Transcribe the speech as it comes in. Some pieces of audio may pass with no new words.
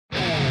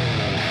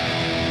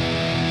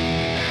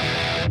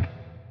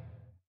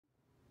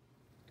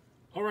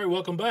All right,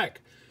 welcome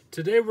back.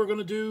 Today we're going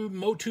to do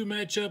MOTU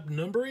matchup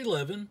number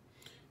 11,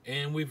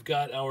 and we've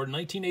got our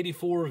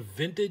 1984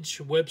 vintage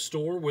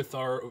Webstor with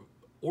our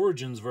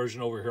Origins version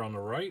over here on the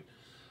right.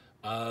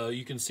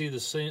 You can see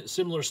the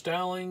similar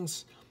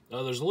stylings.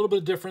 There's a little bit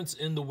of difference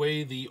in the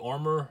way the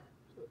armor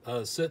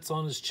sits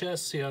on his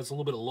chest. See how it's a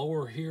little bit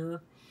lower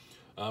here.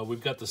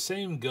 We've got the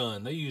same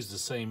gun. They used the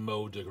same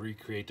mode to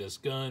recreate this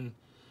gun.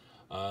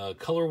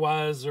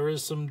 Color-wise, there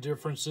is some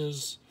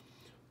differences.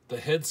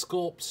 The head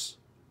sculpts,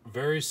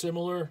 very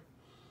similar.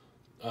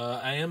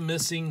 I am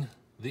missing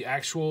the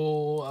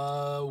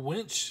actual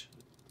winch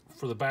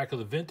for the back of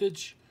the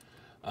vintage,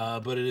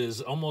 but it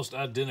is almost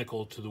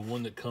identical to the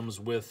one that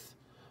comes with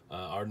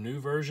our new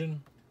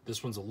version.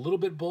 This one's a little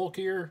bit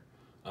bulkier,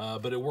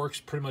 but it works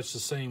pretty much the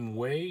same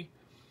way.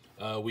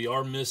 We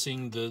are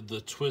missing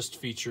the twist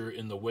feature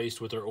in the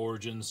waist with our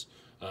Origins,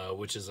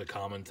 which is a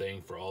common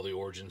thing for all the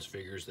Origins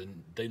figures.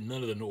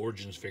 None of the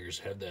Origins figures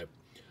have that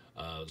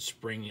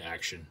spring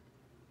action.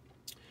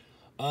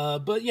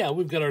 But yeah,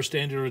 we've got our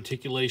standard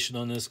articulation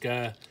on this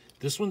guy.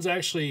 This one's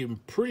actually in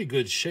pretty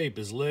good shape.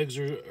 His legs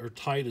are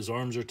tight, his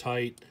arms are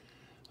tight.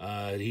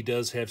 He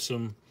does have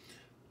some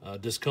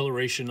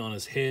discoloration on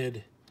his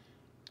head,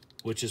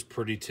 which is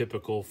pretty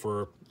typical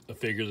for a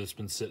figure that's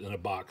been sitting in a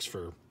box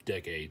for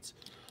decades.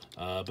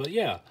 But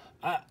yeah,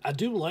 I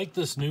do like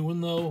this new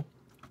one though.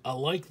 I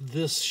like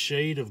this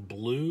shade of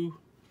blue.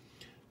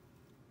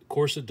 Of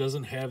course, it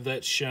doesn't have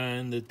that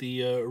shine that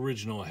the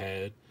original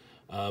had,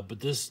 but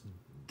this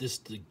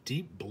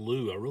deep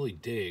blue I really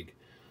dig.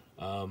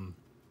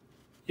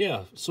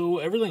 Yeah, so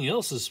everything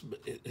else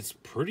it's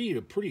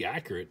pretty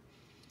accurate.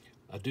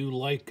 I do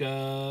like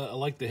I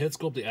like the head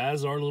sculpt. The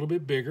eyes are a little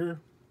bit bigger.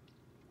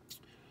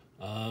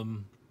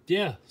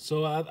 Yeah,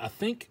 so I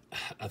think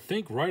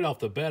right off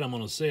the bat I'm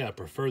gonna say I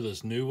prefer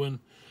this new one.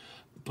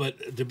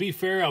 But to be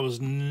fair, I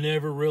was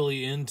never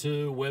really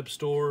into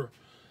Webstor.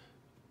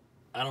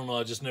 I don't know,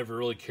 I just never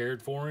really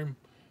cared for him.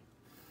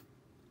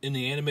 In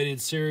the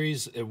animated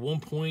series, at one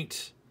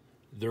point,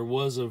 there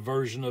was a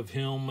version of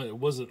him. It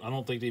wasn't, I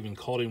don't think they even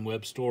called him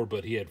Webstor,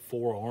 but he had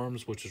 4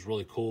 arms, which is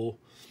really cool.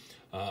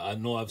 I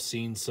know I've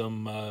seen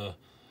some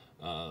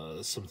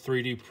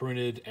 3D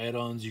printed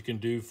add-ons you can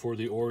do for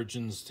the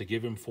Origins to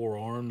give him 4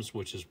 arms,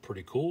 which is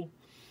pretty cool.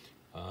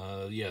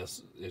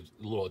 Yes,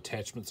 little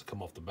attachments that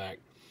come off the back.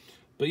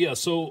 But yeah,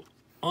 so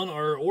on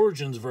our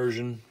Origins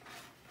version,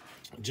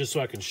 just so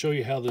I can show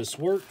you how this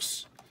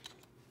works,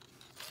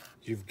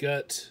 you've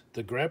got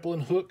the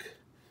grappling hook,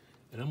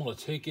 and I'm going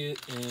to take it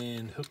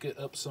and hook it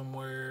up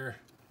somewhere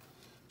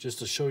just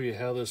to show you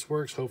how this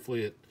works.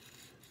 Hopefully it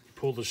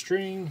pull the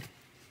string,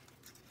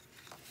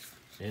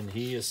 and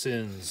he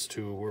ascends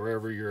to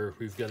wherever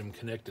we've got him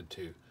connected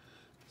to.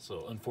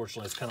 So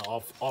unfortunately, it's kind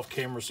of off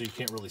camera, so you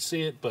can't really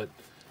see it. But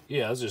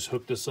yeah, I just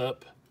hook this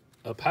up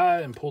high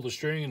and pull the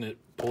string, and it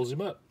pulls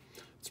him up.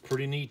 It's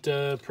pretty neat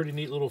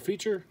little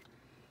feature.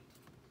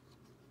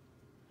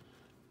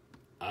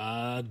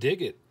 I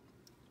dig it,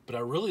 but I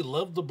really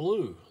love the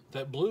blue.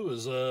 That blue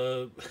is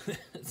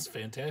it's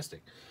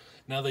fantastic.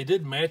 Now they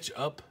did match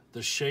up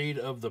the shade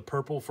of the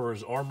purple for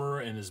his armor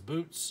and his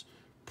boots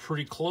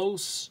pretty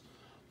close,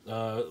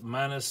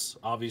 minus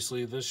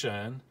obviously the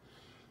shine.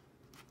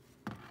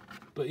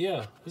 But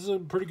yeah, this is a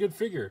pretty good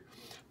figure.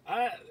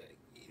 I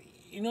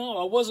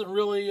wasn't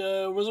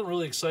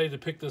really excited to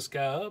pick this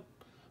guy up.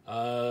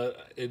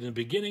 In the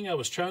beginning, I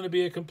was trying to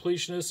be a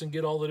completionist and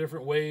get all the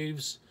different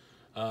waves,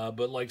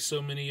 but like so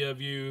many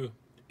of you,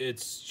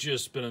 it's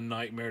just been a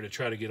nightmare to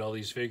try to get all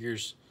these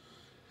figures.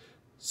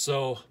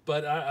 So,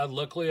 but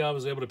luckily I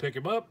was able to pick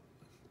him up,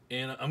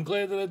 and I'm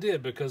glad that I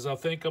did, because I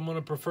think I'm going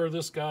to prefer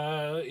this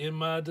guy in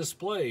my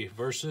display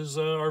versus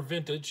our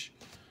vintage.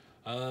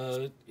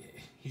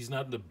 He's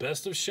not in the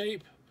best of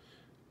shape,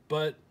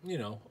 but, you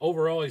know,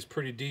 overall he's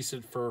pretty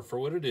decent for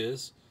what it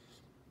is.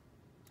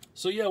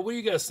 So yeah, what do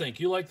you guys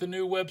think? You like the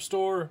new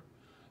Webstor?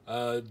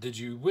 Did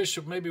you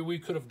wish maybe we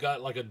could have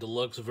got like a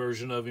deluxe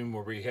version of him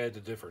where we had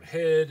the different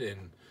head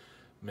and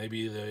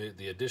maybe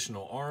the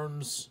additional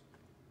arms?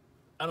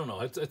 I don't know.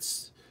 I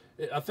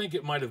think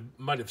it might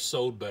have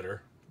sold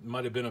better.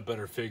 Might have been a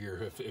better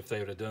figure if they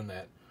would have done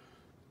that.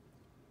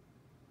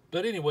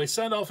 But anyway,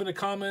 sound off in the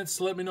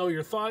comments. Let me know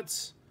your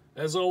thoughts.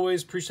 As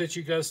always, appreciate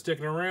you guys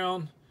sticking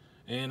around.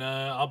 And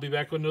I'll be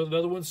back with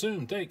another one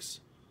soon.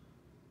 Thanks.